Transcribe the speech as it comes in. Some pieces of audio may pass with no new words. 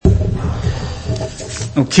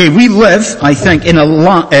Okay, we live, I think, in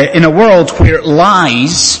a world where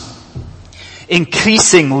lies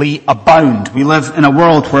increasingly abound. We live in a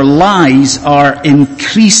world where lies are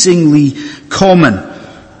increasingly common.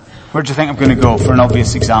 Where do you think I'm going to go for an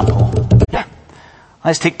obvious example? Yeah.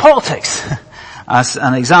 Let's take politics as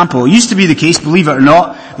an example. It used to be the case, believe it or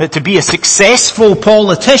not, that to be a successful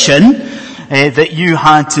politician, that you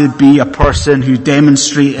had to be a person who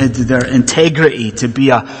demonstrated their integrity, to be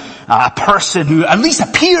a person who at least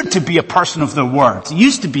appeared to be a person of their word. It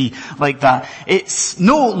used to be like that. It's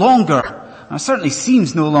no longer, it certainly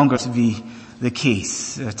seems no longer to be the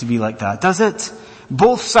case, to be like that, does it?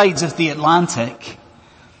 Both sides of the Atlantic,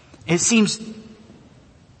 it seems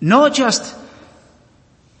not just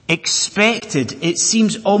expected, it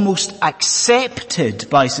seems almost accepted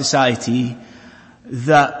by society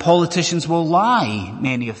that politicians will lie,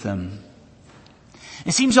 many of them.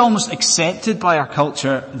 It seems almost accepted by our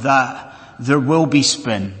culture that there will be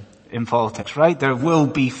spin in politics, right? There will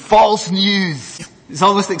be false news. It's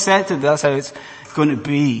almost accepted that's how it's going to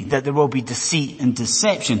be, that there will be deceit and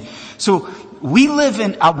deception. So we live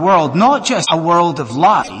in a world, not just a world of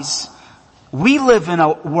lies, we live in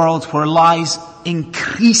a world where lies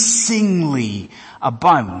increasingly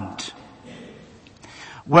abound.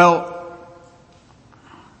 Well,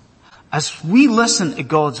 as we listen to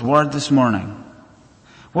God's word this morning,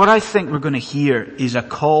 what I think we're going to hear is a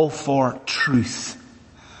call for truth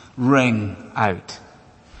ring out.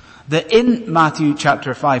 That in Matthew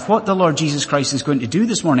chapter 5, what the Lord Jesus Christ is going to do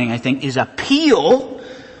this morning, I think, is appeal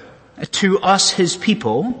to us, His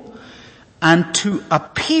people, and to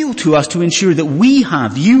appeal to us to ensure that we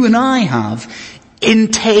have, you and I have,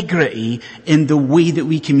 integrity in the way that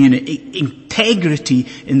we communicate, integrity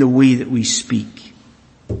in the way that we speak.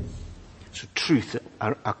 So truth,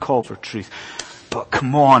 a call for truth. But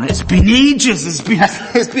come on, it's been ages,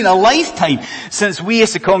 it's been a lifetime since we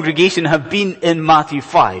as a congregation have been in Matthew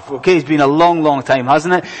 5. Okay, it's been a long, long time,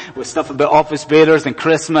 hasn't it? With stuff about office bearers and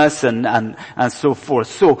Christmas and so forth.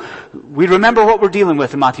 So, we remember what we're dealing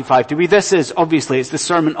with in Matthew 5, do we? This is, obviously, it's the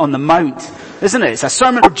Sermon on the Mount, isn't it? It's a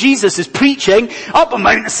sermon where Jesus is preaching up a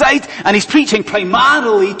mountainside, and He's preaching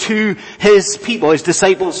primarily to His people, His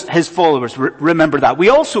disciples, His followers. Remember that. We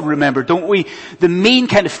also remember, don't we, the main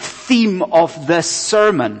kind of theme of this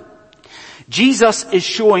sermon. Jesus is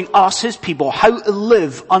showing us, His people, how to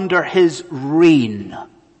live under His reign. And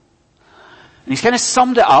He's kind of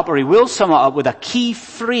summed it up, or He will sum it up with a key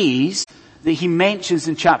phrase that He mentions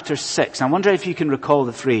in chapter 6. I wonder if you can recall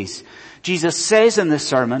the phrase. Jesus says in this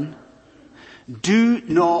sermon, do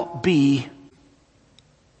not be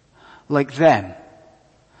like them.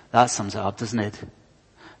 That sums it up, doesn't it?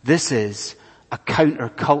 This is a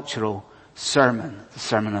counter-cultural sermon, the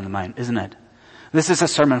Sermon on the Mount, isn't it? This is a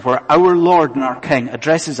sermon where our Lord and our King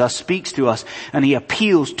addresses us, speaks to us, and He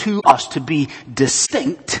appeals to us to be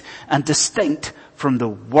distinct and distinct from the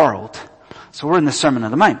world. So we're in the Sermon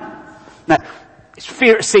on the Mount. Now, it's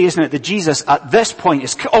fair to say, isn't it, that Jesus at this point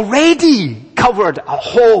has already covered a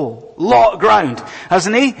whole lot of ground,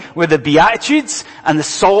 hasn't He? With the Beatitudes and the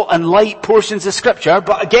salt and light portions of Scripture.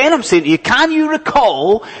 But again, I'm saying to you, can you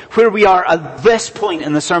recall where we are at this point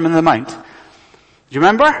in the Sermon on the Mount? Do you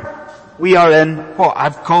remember? We are in what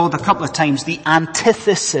I've called a couple of times the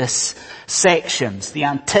antithesis sections. The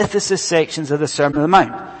antithesis sections of the Sermon on the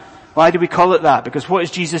Mount. Why do we call it that? Because what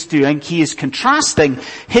is Jesus doing? He is contrasting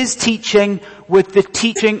His teaching with the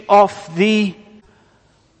teaching of the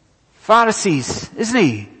Pharisees, isn't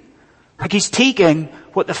He? Like He's taking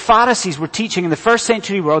what the Pharisees were teaching in the first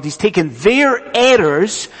century world, He's taken their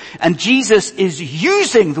errors, and Jesus is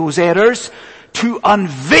using those errors to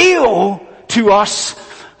unveil to us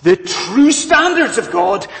the true standards of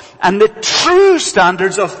God and the true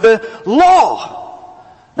standards of the law.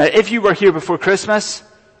 Now, if you were here before Christmas,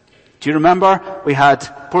 do you remember we had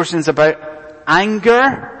portions about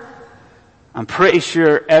anger? I'm pretty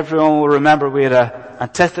sure everyone will remember we had an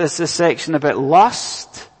antithesis section about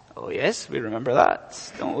lust. Oh yes, we remember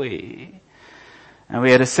that, don't we? And we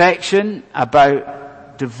had a section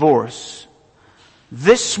about divorce.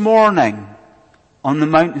 This morning, on the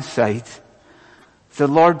mountainside, the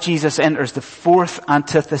Lord Jesus enters the fourth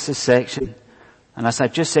antithesis section. And as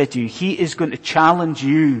I've just said to you, He is going to challenge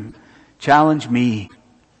you, challenge me,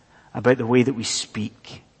 about the way that we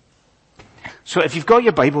speak. So if you've got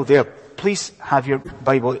your Bible there, please have your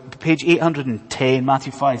Bible, page 810,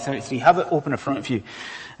 Matthew 5:33. Have it open in front of you.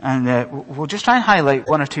 And we'll just try and highlight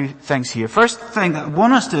one or two things here. First thing that I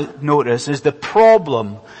want us to notice is the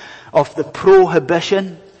problem of the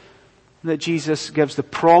prohibition that Jesus gives, the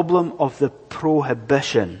problem of the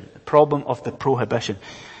prohibition. The problem of the prohibition.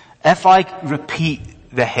 If I repeat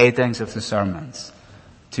the headings of the sermons,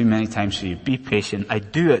 too many times for you. Be patient. I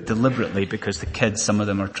do it deliberately because the kids, some of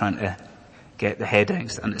them are trying to get the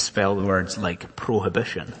headings and to spell the words like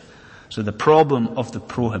prohibition. So the problem of the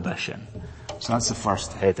prohibition. So that's the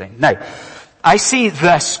first heading. Now, I say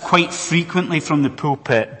this quite frequently from the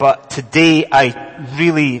pulpit, but today I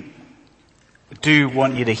really do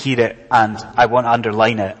want you to hear it, and I want to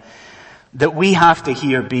underline it. That we have to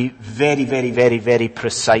here be very, very, very, very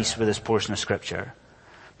precise with this portion of scripture.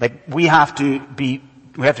 Like we have to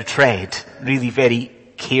tread really very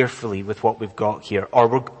carefully with what we've got here,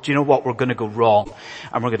 or do you know what, we're going to go wrong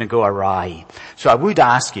and we're going to go awry. So I would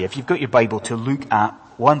ask you, if you've got your Bible, to look at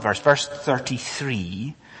one verse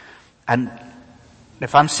 33, and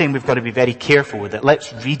if I'm saying we've got to be very careful with it,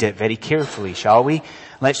 let's read it very carefully, shall we?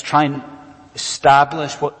 Let's try and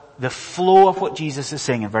establish the flow of what Jesus is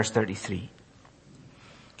saying in verse 33.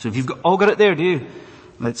 So if you've all got it there, do you?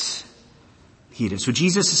 Let's hear it. So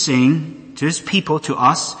Jesus is saying to his people, to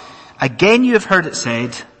us, again you have heard it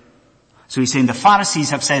said. So he's saying the Pharisees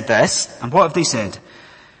have said this, and what have they said?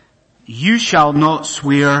 You shall not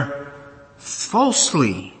swear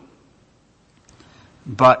falsely,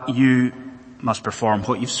 but you must perform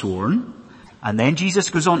what you've sworn. And then Jesus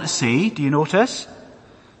goes on to say, do you notice?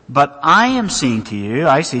 But I say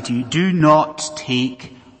to you, do not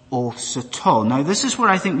take oaths at all. Now this is where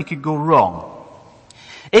I think we could go wrong.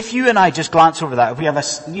 If you and I just glance over that, if we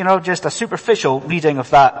have just a superficial reading of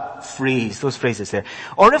that phrase, those phrases there,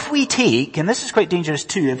 or if we take, and this is quite dangerous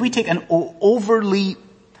too, if we take an overly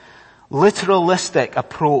literalistic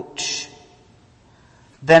approach,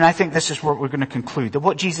 then I think this is what we're going to conclude. That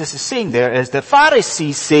what Jesus is saying there is the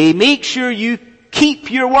Pharisees say, make sure you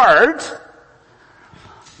keep your word,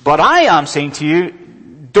 but I am saying to you,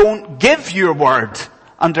 don't give your word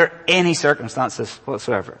under any circumstances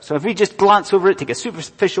whatsoever. So if we just glance over it, take a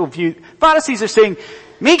superficial view, Pharisees are saying,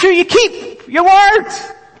 make sure you keep your word.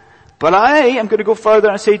 But I am going to go further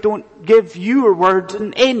and say, don't give your word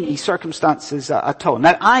in any circumstances at all.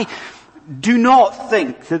 Now I do not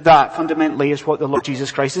think that fundamentally is what the Lord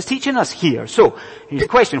Jesus Christ is teaching us here. So, here's the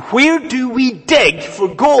question. Where do we dig for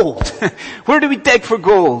gold? Where do we dig for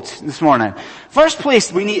gold this morning? First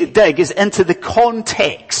place we need to dig is into the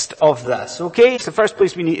context of this, okay? It's the first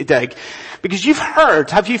place we need to dig. Because you've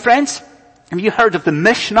heard, have you friends? Have you heard of the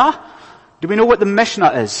Mishnah? Do we know what the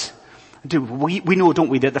Mishnah is? We know, don't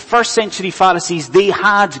we, that the first century Pharisees, they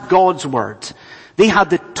had God's word. They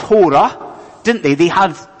had the Torah, didn't they? They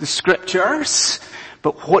had the scriptures.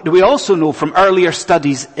 But what do we also know from earlier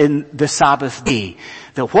studies in the Sabbath day?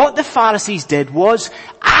 That what the Pharisees did was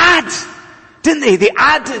add, didn't they? They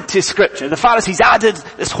added to scripture. The Pharisees added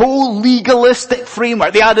this whole legalistic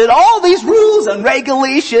framework. They added all these rules and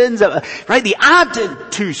regulations, right? They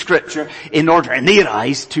added to scripture in order, in their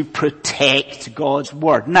eyes, to protect God's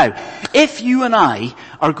word. Now, if you and I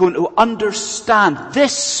are going to understand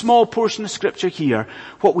this small portion of scripture here,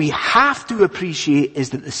 what we have to appreciate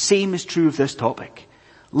is that the same is true of this topic.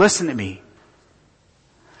 Listen to me.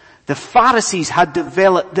 The Pharisees had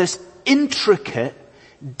developed this intricate,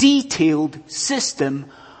 detailed system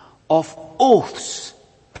of oaths.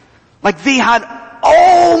 Like they had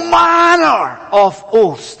all manner of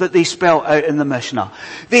oaths that they spell out in the Mishnah.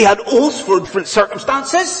 They had oaths for different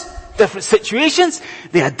circumstances, different situations.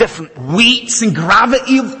 They had different weights and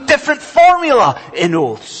gravity of different formula in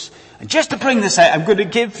oaths. And just to bring this out, I'm going to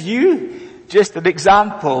give you just an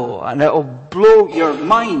example, and it'll blow your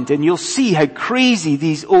mind, and you'll see how crazy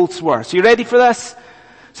these oaths were. So you ready for this?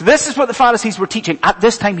 So this is what the Pharisees were teaching at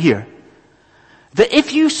this time here. That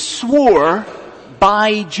if you swore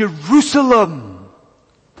by Jerusalem,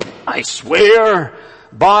 I swear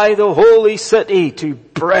by the holy city to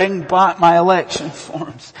bring back my election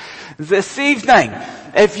forms. This evening,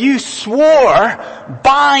 if you swore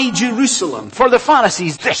by Jerusalem, for the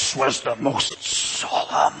Pharisees, this was the most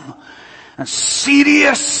solemn and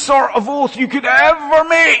serious sort of oath you could ever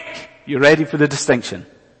make. You ready for the distinction?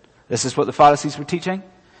 This is what the Pharisees were teaching.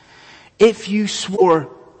 If you swore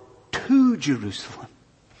to Jerusalem,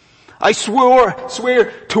 I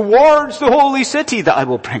swear towards the holy city that I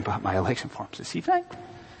will bring back my election forms this evening.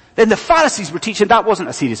 Then the Pharisees were teaching that wasn't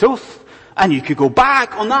a serious oath. And you could go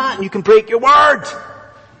back on that and you can break your word.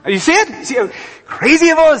 Are you see it? You see how crazy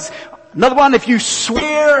it was? Another one, if you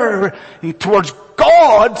swear towards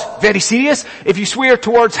God, very serious. If you swear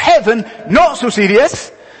towards heaven, not so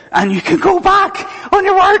serious. And you can go back on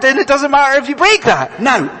your word and it doesn't matter if you break that.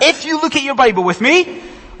 Now, if you look at your Bible with me,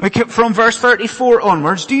 from verse 34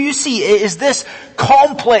 onwards, do you see it is this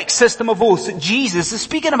complex system of oaths that Jesus is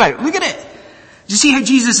speaking about? Look at it. Do you see how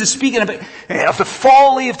Jesus is speaking about of the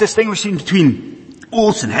folly of distinguishing between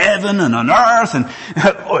oaths in heaven and on earth and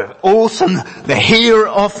oaths on the hair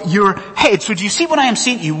of your head. So do you see what I am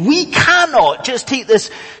saying to you? We cannot just take this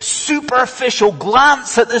superficial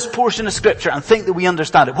glance at this portion of scripture and think that we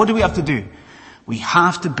understand it. What do we have to do? We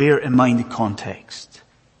have to bear in mind the context.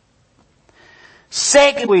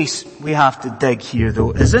 Second place we have to dig here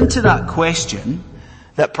though is into that question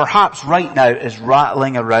that perhaps right now is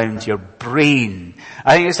rattling around your brain.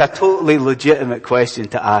 I think it's a totally legitimate question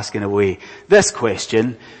to ask in a way. This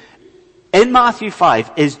question, in Matthew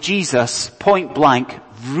 5, is Jesus point blank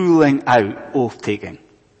ruling out oath taking?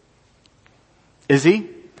 Is he?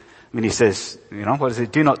 I mean, he says, what is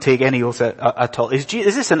it? Do not take any oath at all. Is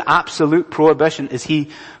this an absolute prohibition? Is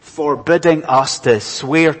he forbidding us to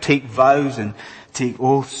swear, take vows and take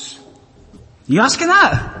oaths? You asking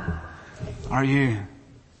that? Are you?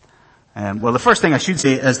 Well, the first thing I should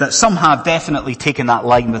say is that some have definitely taken that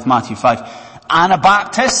line with Matthew 5.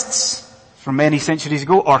 Anabaptists from many centuries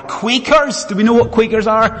ago, or Quakers. Do we know what Quakers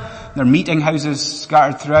are? They're meeting houses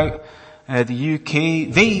scattered throughout the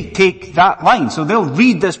UK. They take that line. So they'll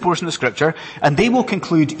read this portion of scripture and they will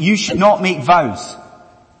conclude you should not make vows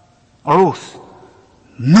or oath.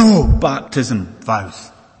 No baptism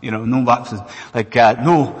vows. No baptism. Like,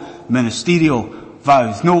 no ministerial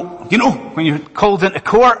vows. No, when you're called into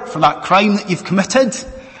court for that crime that you've committed,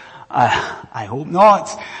 I hope not.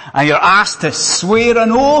 And you're asked to swear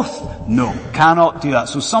an oath. No, cannot do that.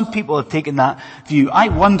 So some people have taken that view. I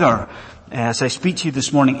wonder, as I speak to you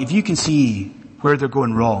this morning, if you can see where they're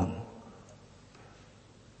going wrong.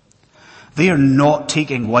 They are not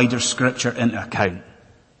taking wider scripture into account.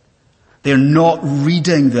 They're not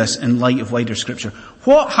reading this in light of wider scripture.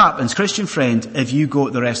 What happens, Christian friend, if you go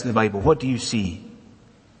to the rest of the Bible? What do you see?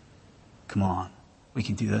 Come on, we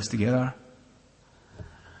can do this together.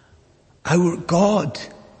 Our God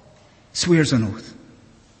swears an oath.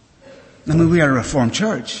 I mean, we are a Reformed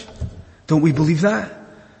church. Don't we believe that?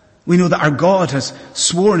 We know that our God has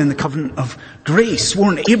sworn in the covenant of grace,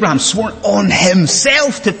 sworn to Abraham, sworn on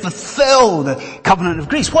himself to fulfill the covenant of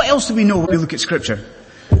grace. What else do we know when we look at scripture?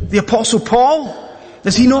 The Apostle Paul,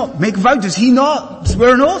 does he not make a vow? Does he not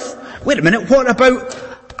swear an oath? Wait a minute, what about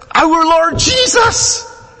our Lord Jesus?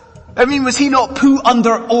 I mean, was he not put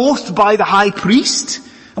under oath by the high priest?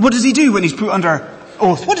 And what does he do when he's put under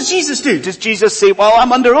oath? What does Jesus do? Does Jesus say, well,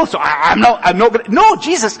 I'm under oath, so I'm not gonna... No,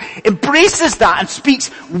 Jesus embraces that and speaks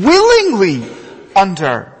willingly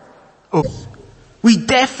under oath. We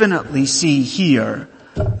definitely see here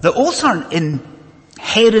that oaths aren't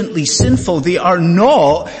inherently sinful. They are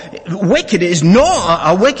not wicked. It is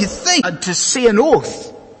not a wicked thing to say an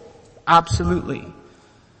oath. Absolutely.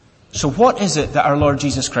 So what is it that our Lord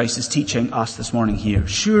Jesus Christ is teaching us this morning here?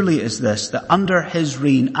 Surely it is this, that under his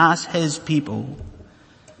reign as his people,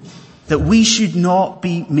 that we should not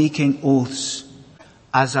be making oaths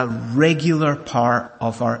as a regular part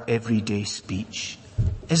of our everyday speech.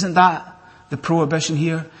 Isn't that the prohibition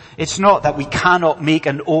here? It's not that we cannot make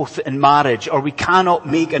an oath in marriage or we cannot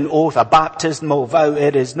make an oath, a baptismal vow.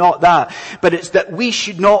 It is not that. But it's that we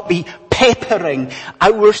should not be peppering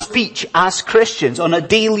our speech as Christians on a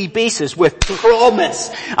daily basis with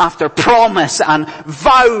promise after promise and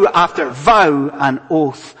vow after vow and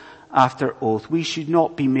oath after oath. We should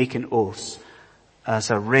not be making oaths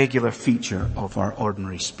as a regular feature of our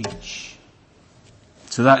ordinary speech.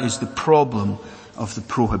 So that is the problem of the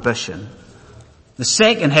prohibition. The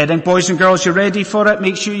second heading, boys and girls, you ready for it?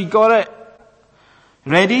 Make sure you got it.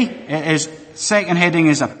 Ready? Second heading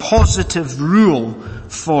is a positive rule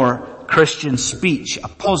for Christian speech. A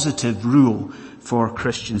positive rule for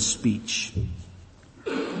Christian speech.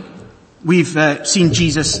 We've seen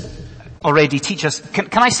Jesus already teach us. Can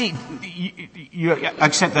I say, you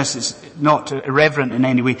accept this is not irreverent in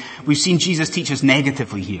any way. We've seen Jesus teach us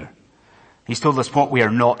negatively here. He's told us what we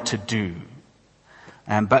are not to do.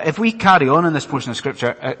 But if we carry on in this portion of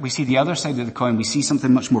scripture, we see the other side of the coin. We see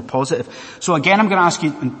something much more positive. So again, I'm going to ask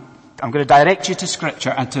you, I'm going to direct you to scripture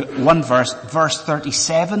and to one verse, verse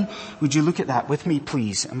 37. Would you look at that with me,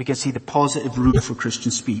 please? And we can see the positive rule for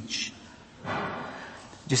Christian speech. Do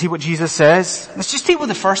you see what Jesus says? Let's just deal with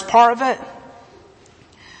the first part of it.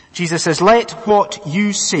 Jesus says, let what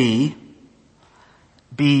you say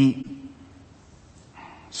be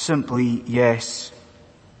simply yes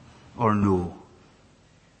or no.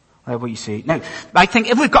 What you say. Now, I think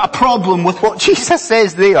if we've got a problem with what Jesus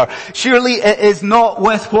says there, surely it is not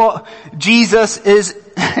with what Jesus is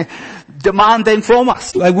demanding from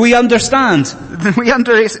us. Like we understand. We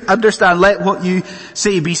understand, let what you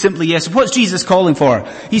say be simply yes. What's Jesus calling for?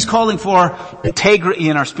 He's calling for integrity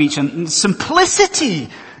in our speech and simplicity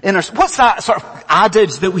in our, what's that sort of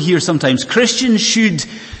adage that we hear sometimes? Christians should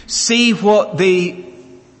say what they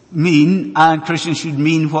mean and Christians should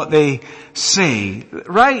mean what they say.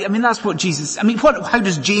 Right? I mean, that's what Jesus, how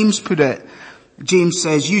does James put it? James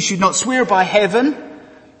says, you should not swear by heaven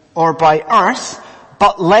or by earth,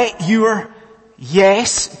 but let your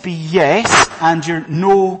yes be yes and your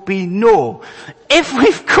no be no. If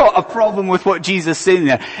we've got a problem with what Jesus is saying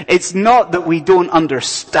there, it's not that we don't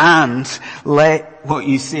understand, let what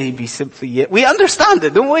you say be simply yes. We understand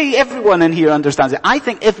it, don't we? Everyone in here understands it. I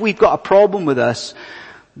think if we've got a problem with this,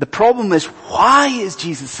 the problem is, why is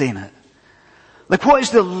Jesus saying it? Like, what is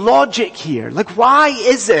the logic here? Like, why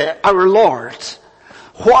is it, our Lord,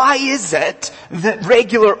 why is it that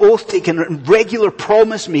regular oath-taking and regular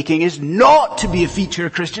promise-making is not to be a feature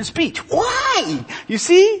of Christian speech? Why? You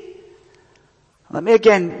see? Let me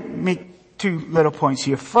again make two little points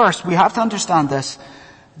here. First, we have to understand this,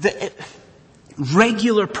 that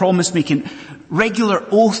regular promise-making, regular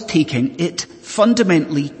oath-taking, it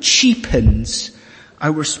fundamentally cheapens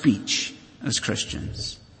our speech as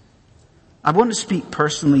Christians. I want to speak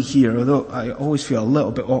personally here, although I always feel a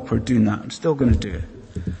little bit awkward doing that. I'm still going to do it.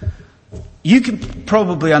 You can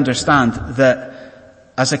probably understand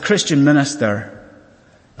that as a Christian minister,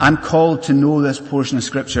 I'm called to know this portion of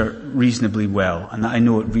Scripture reasonably well, and that I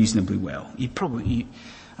know it reasonably well.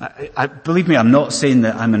 Believe me, I'm not saying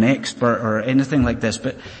that I'm an expert or anything like this,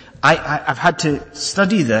 but I've had to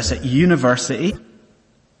study this at university,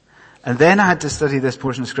 and then I had to study this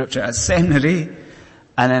portion of Scripture at seminary,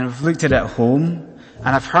 and then I've looked at it at home, and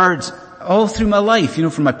I've heard all through my life,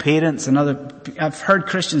 from my parents and I've heard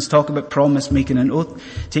Christians talk about promise making and oath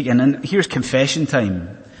taking, and here's confession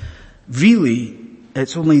time. Really,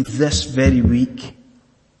 it's only this very week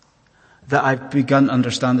that I've begun to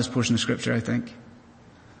understand this portion of Scripture, I think.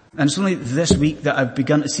 And it's only this week that I've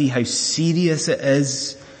begun to see how serious it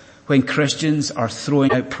is when Christians are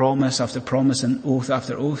throwing out promise after promise and oath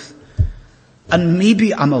after oath. And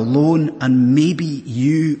maybe I'm alone, and maybe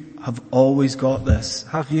you have always got this.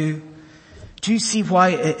 Have you? Do you see why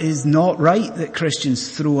it is not right that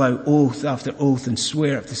Christians throw out oath after oath and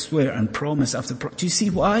swear after swear and promise after promise? Do you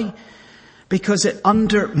see why? Because it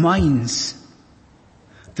undermines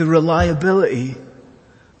the reliability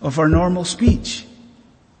of our normal speech.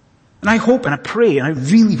 And I hope and I pray, and I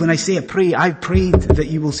really, when I say I pray, I've prayed that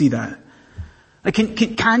you will see that. Like,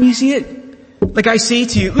 can you see it? Like, I say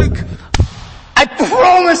to you, look, I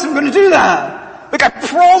promise I'm going to do that. Look, I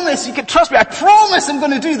promise, you can trust me, I promise I'm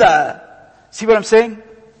going to do that. See what I'm saying?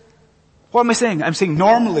 What am I saying? I'm saying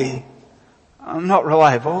normally, I'm not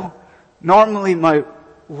reliable. Normally my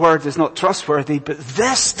word is not trustworthy, but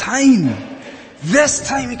this time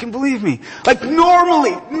you can believe me. Like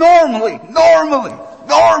normally,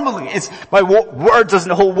 it's, my word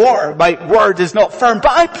doesn't hold water. My word is not firm,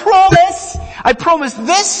 but I promise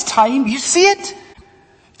this time, you see it?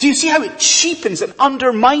 Do you see how it cheapens and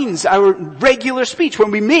undermines our regular speech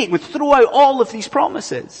when we throw out all of these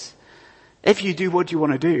promises? If you do, what do you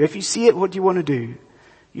want to do? If you see it, what do you want to do?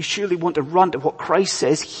 You surely want to run to what Christ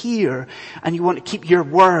says here, and you want to keep your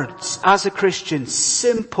words as a Christian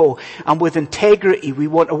simple and with integrity. We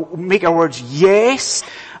want to make our words yes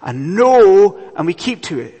and no, and we keep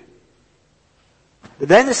to it. But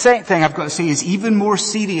then the second thing I've got to say is even more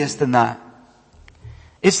serious than that.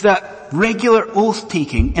 It's that regular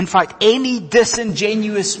oath-taking, in fact any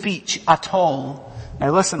disingenuous speech at all. Now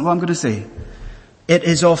listen to what I'm going to say. It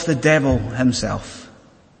is of the devil himself.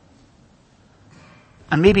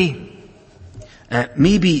 And maybe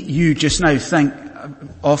you just now think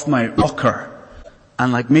of my rocker,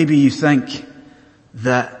 and maybe you think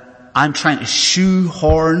that I'm trying to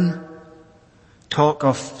shoehorn talk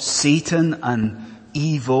of Satan and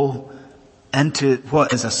evil into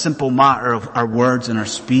what is a simple matter of our words and our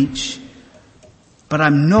speech. But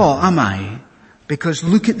I'm not, am I? Because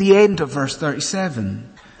look at the end of verse 37.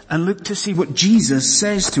 And look to see what Jesus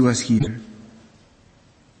says to us here.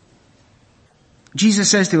 Jesus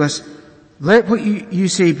says to us, let what you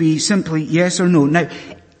say be simply yes or no. Now,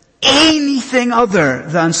 anything other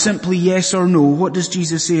than simply yes or no, what does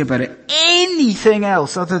Jesus say about it? Anything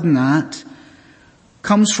else other than that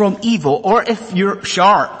comes from evil. Or if you're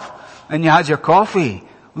sharp and you had your coffee,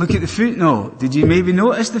 look at the footnote. Did you maybe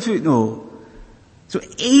notice the footnote? So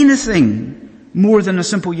anything more than a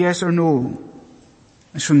simple yes or no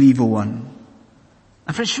is from the evil one.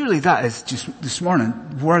 And friends, surely that is just this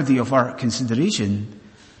morning worthy of our consideration.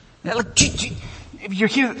 If you're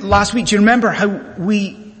here last week, do you remember how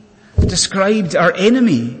we described our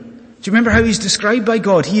enemy? Do you remember how he's described by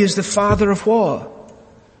God? He is the father of what?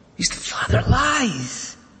 He's the father of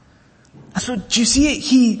lies. And so do you see it?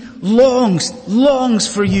 He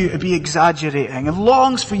longs for you to be exaggerating, and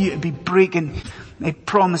longs for you to be breaking make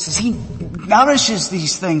promises. He nourishes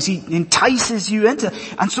these things. He entices you into.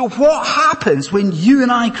 And so what happens when you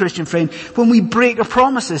and I, Christian friend, when we break our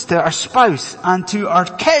promises to our spouse and to our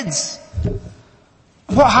kids?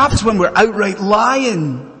 What happens when we're outright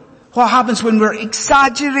lying? What happens when we're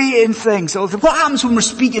exaggerating things? What happens when we're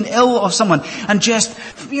speaking ill of someone and just,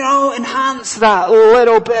 enhance that a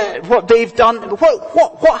little bit, what they've done?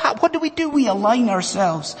 What do we do? We align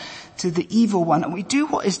ourselves to the evil one, and we do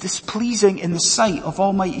what is displeasing in the sight of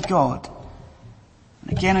Almighty God.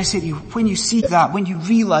 And again, I say to you, when you see that, when you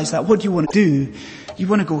realize that, what do you want to do? You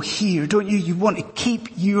want to go here, don't you? You want to keep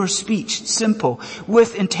your speech simple,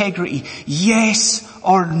 with integrity. Yes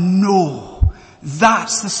or no.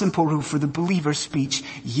 That's the simple rule for the believer's speech.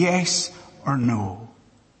 Yes or no.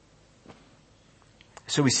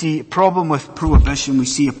 So we see a problem with prohibition. We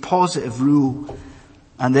see a positive rule.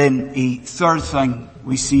 And then a third thing,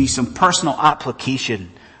 we see some personal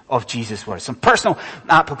application of Jesus' words. Some personal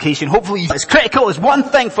application. Hopefully it's critical. It's one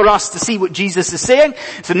thing for us to see what Jesus is saying.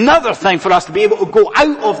 It's another thing for us to be able to go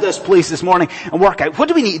out of this place this morning and work out, what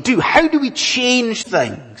do we need to do? How do we change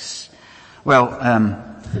things? Well,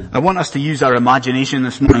 I want us to use our imagination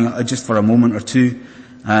this morning just for a moment or two.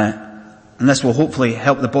 And this will hopefully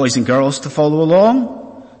help the boys and girls to follow along.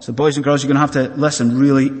 So boys and girls, you're going to have to listen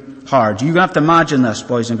really hard. You're going to have to imagine this,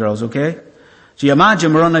 boys and girls, okay? So you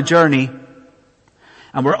imagine we're on a journey,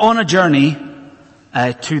 and we're on a journey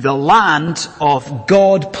to the land of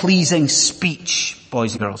God-pleasing speech,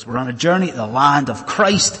 boys and girls. We're on a journey to the land of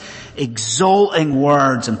Christ exalting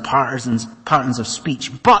words and patterns of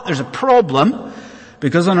speech. But there's a problem,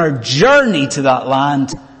 because on our journey to that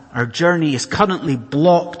land, our journey is currently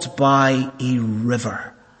blocked by a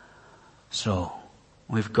river. So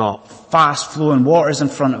we've got fast-flowing waters in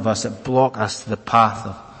front of us that block us to the path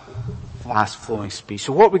of fast-flowing speech.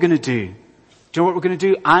 So what we're going to do? Do you know what we're going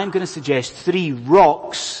to do? I'm going to suggest 3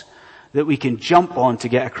 rocks that we can jump on to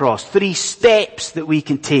get across. 3 steps that we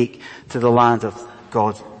can take to the land of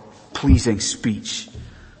God-pleasing speech.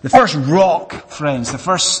 The first rock, friends, the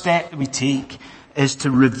first step that we take is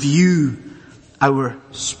to review our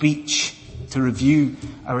speech. To review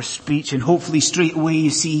our speech, and hopefully straight away you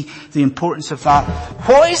see the importance of that.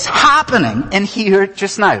 What is happening in here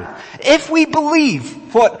just now? If we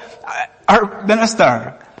believe what our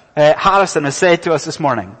minister Harrison has said to us this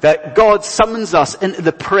morning, that God summons us into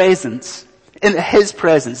the presence, into His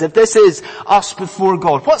presence, if this is us before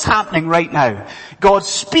God, what's happening right now? God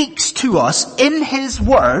speaks to us in His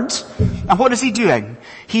Word, and what is He doing?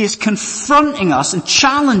 He is confronting us and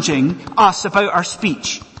challenging us about our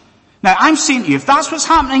speech. Now, I'm saying to you, if that's what's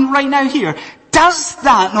happening right now here, does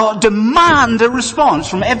that not demand a response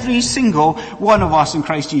from every single one of us in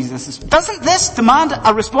Christ Jesus? Doesn't this demand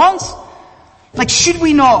a response? Like, should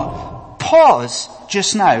we not pause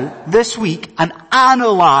just now, this week, and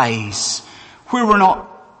analyze where we're not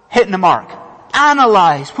hitting the mark?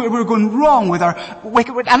 Analyze where we're going wrong with our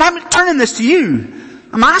wicked word. And I'm turning this to you.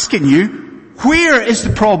 I'm asking you, where is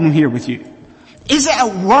the problem here with you? Is it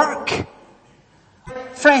at work?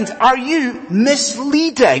 Friends, are you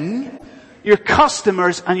misleading your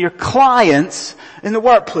customers and your clients in the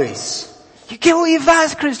workplace? You guilty of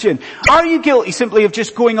that, Christian? Are you guilty simply of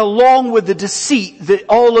just going along with the deceit that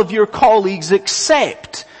all of your colleagues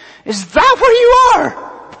accept? Is that where you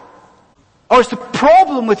are? Or is the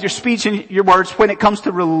problem with your speech and your words when it comes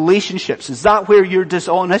to relationships? Is that where your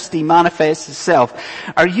dishonesty manifests itself?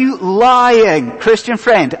 Are you lying, Christian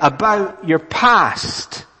friend, about your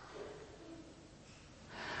past?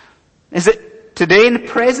 Is it today in the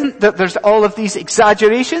present that there's all of these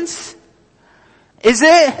exaggerations? Is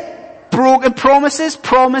it broken promises,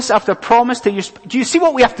 promise after promise to your, do you see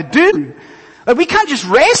what we have to do? Like, we can't just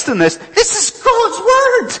rest in this. This is God's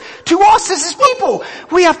word to us as His people.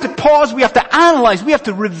 We have to pause, we have to analyze, we have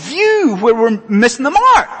to review where we're missing the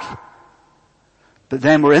mark. But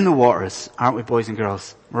then we're in the waters, aren't we, boys and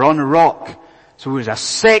girls? We're on a rock. So there's a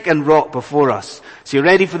second rock before us. So you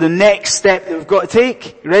ready for the next step that we've got to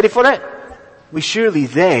take? You ready for it? We surely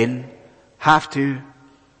then have to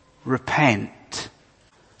repent.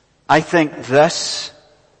 I think this,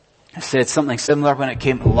 I said something similar when it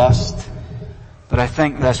came to lust, but I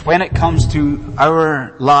think this, when it comes to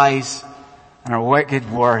our lies and our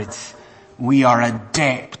wicked words, we are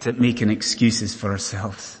adept at making excuses for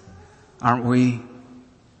ourselves. Aren't we?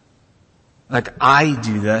 Like, I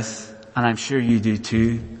do this. And I'm sure you do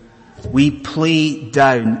too. We play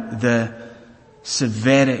down the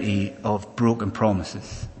severity of broken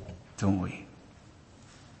promises, don't we?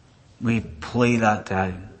 We play that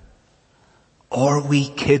down. Or we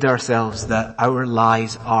kid ourselves that our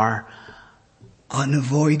lies are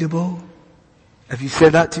unavoidable. Have you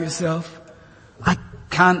said that to yourself? I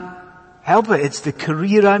can't help it. It's the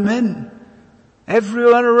career I'm in.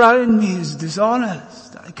 Everyone around me is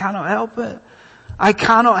dishonest. I cannot help it. I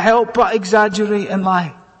cannot help but exaggerate and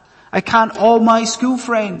lie. All my school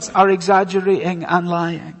friends are exaggerating and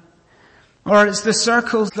lying. Or it's the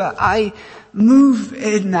circles that I move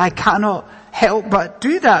in. I cannot help but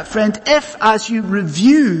do that, friend. If, as you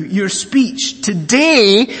review your speech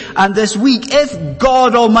today and this week, if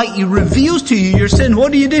God Almighty reveals to you your sin,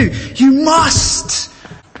 what do? You must,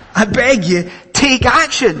 I beg you, take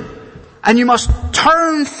action. And you must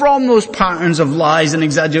turn from those patterns of lies and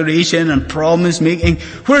exaggeration and promise making.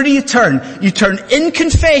 Where do you turn? You turn in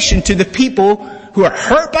confession to the people who are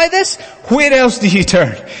hurt by this. Where else do you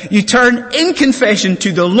turn? You turn in confession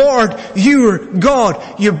to the Lord, your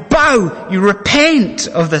God. You bow, you repent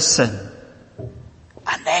of this sin.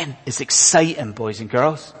 And then it's exciting, boys and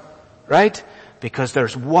girls. Right? Because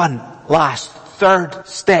there's one last third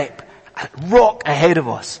step, a rock ahead of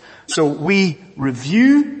us. So we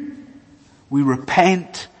review, we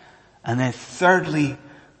repent, and then thirdly,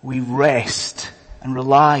 we rest and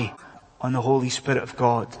rely on the Holy Spirit of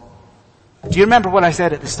God. Do you remember what I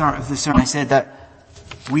said at the start of the sermon? I said that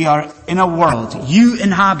we are in a world, you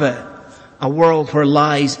inhabit a world where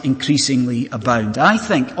lies increasingly abound. I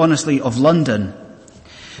think, honestly, of London,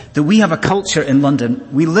 that we have a culture in London,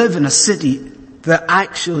 we live in a city that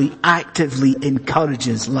actually actively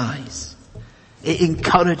encourages lies. It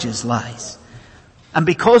encourages lies. And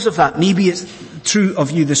because of that, maybe it's true of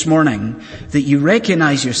you this morning that you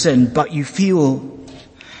recognize your sin, but you feel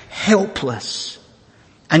helpless.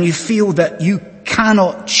 And you feel that you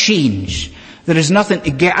cannot change. There is nothing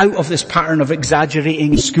to get out of this pattern of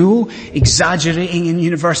exaggerating in school, exaggerating in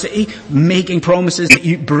university, making promises that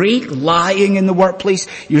you break, lying in the workplace.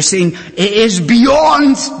 You're saying, it is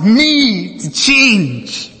beyond me to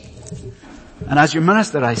change. And as your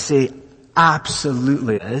minister, I say,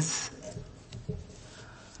 absolutely it is.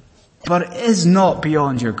 But it is not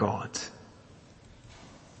beyond your God.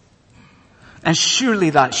 And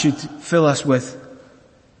surely that should fill us with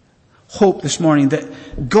hope this morning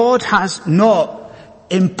that God has not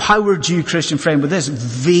empowered you, Christian friend, with this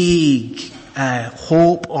vague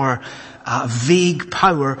hope or vague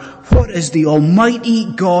power. What has the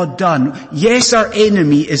Almighty God done? Yes, our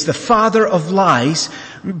enemy is the father of lies,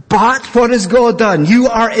 but what has God done? You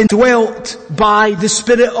are indwelt by the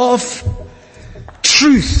Spirit of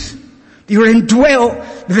truth. You are indwelt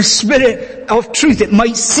with the Spirit of truth. It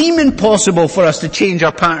might seem impossible for us to change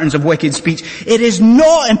our patterns of wicked speech. It is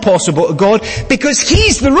not impossible to God because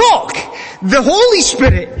He's the rock. The Holy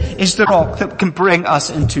Spirit is the rock that can bring us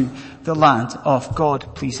into the land of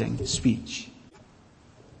God-pleasing speech.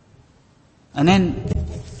 And then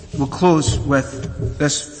we'll close with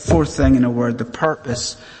this fourth thing in a word, the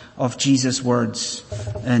purpose of Jesus' words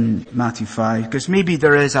in Matthew 5. Because maybe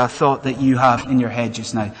there is a thought that you have in your head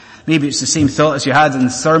just now. Maybe it's the same thought as you had in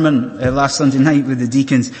the sermon last Sunday night with the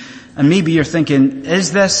deacons. And maybe you're thinking,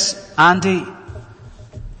 is this, Andy,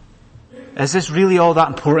 is this really all that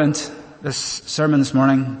important, this sermon this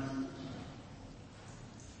morning?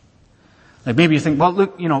 Like maybe you think, well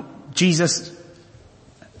look, Jesus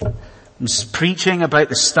was preaching about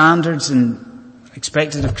the standards and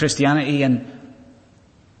expected of Christianity, and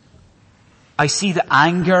I see that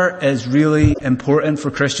anger is really important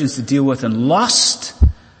for Christians to deal with, and lust.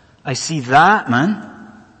 I see that, man.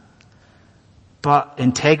 But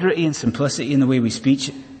integrity and simplicity in the way we speak,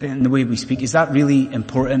 is that really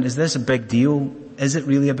important? Is this a big deal? Is it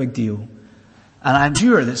really a big deal? And I'm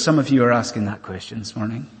sure that some of you are asking that question this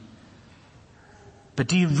morning. But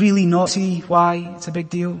do you really not see why it's a big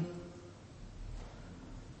deal?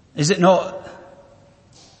 Is it not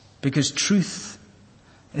because truth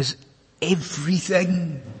is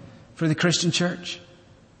everything for the Christian church?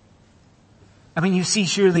 I mean, you see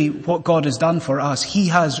surely what God has done for us. He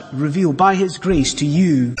has revealed by His grace to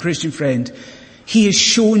you, Christian friend. He has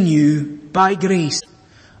shown you by grace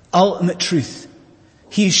ultimate truth.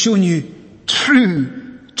 He has shown you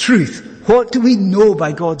true truth. What do we know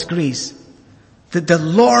by God's grace? That the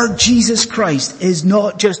Lord Jesus Christ is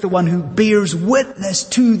not just the one who bears witness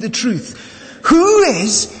to the truth. Who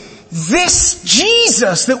is this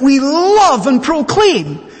Jesus that we love and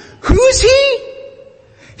proclaim? Who is He?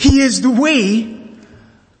 He is the way,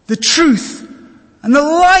 the truth, and the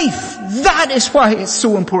life. That is why it's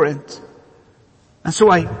so important. And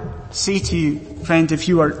so I say to you, friend, if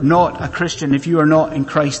you are not a Christian, if you are not in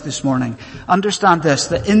Christ this morning, understand this,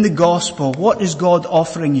 that in the gospel, what is God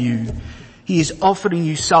offering you? He is offering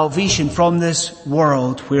you salvation from this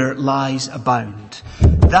world where lies abound.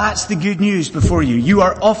 That's the good news before you. You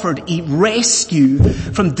are offered a rescue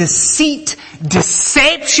from deceit,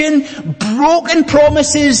 deception, broken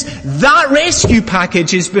promises. That rescue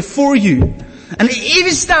package is before you. And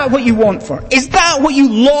is that what you want for? Is that what you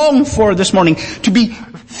long for this morning? To be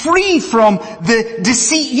free from the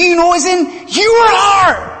deceit you know is in your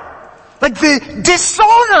heart. Like the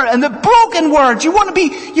dishonor and the broken words. You want to be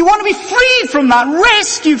freed from that,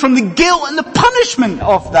 rescued from the guilt and the punishment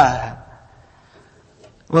of that.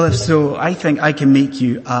 Well, if so, I think I can make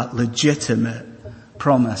you a legitimate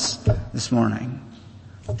promise this morning.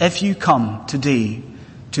 If you come today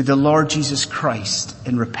to the Lord Jesus Christ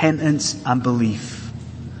in repentance and belief,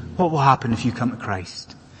 what will happen if you come to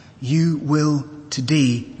Christ? You will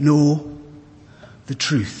today know the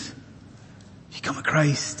truth. If you come to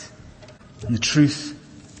Christ, and the truth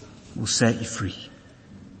will set you free.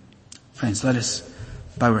 Friends, let us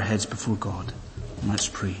bow our heads before God and let's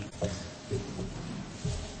pray.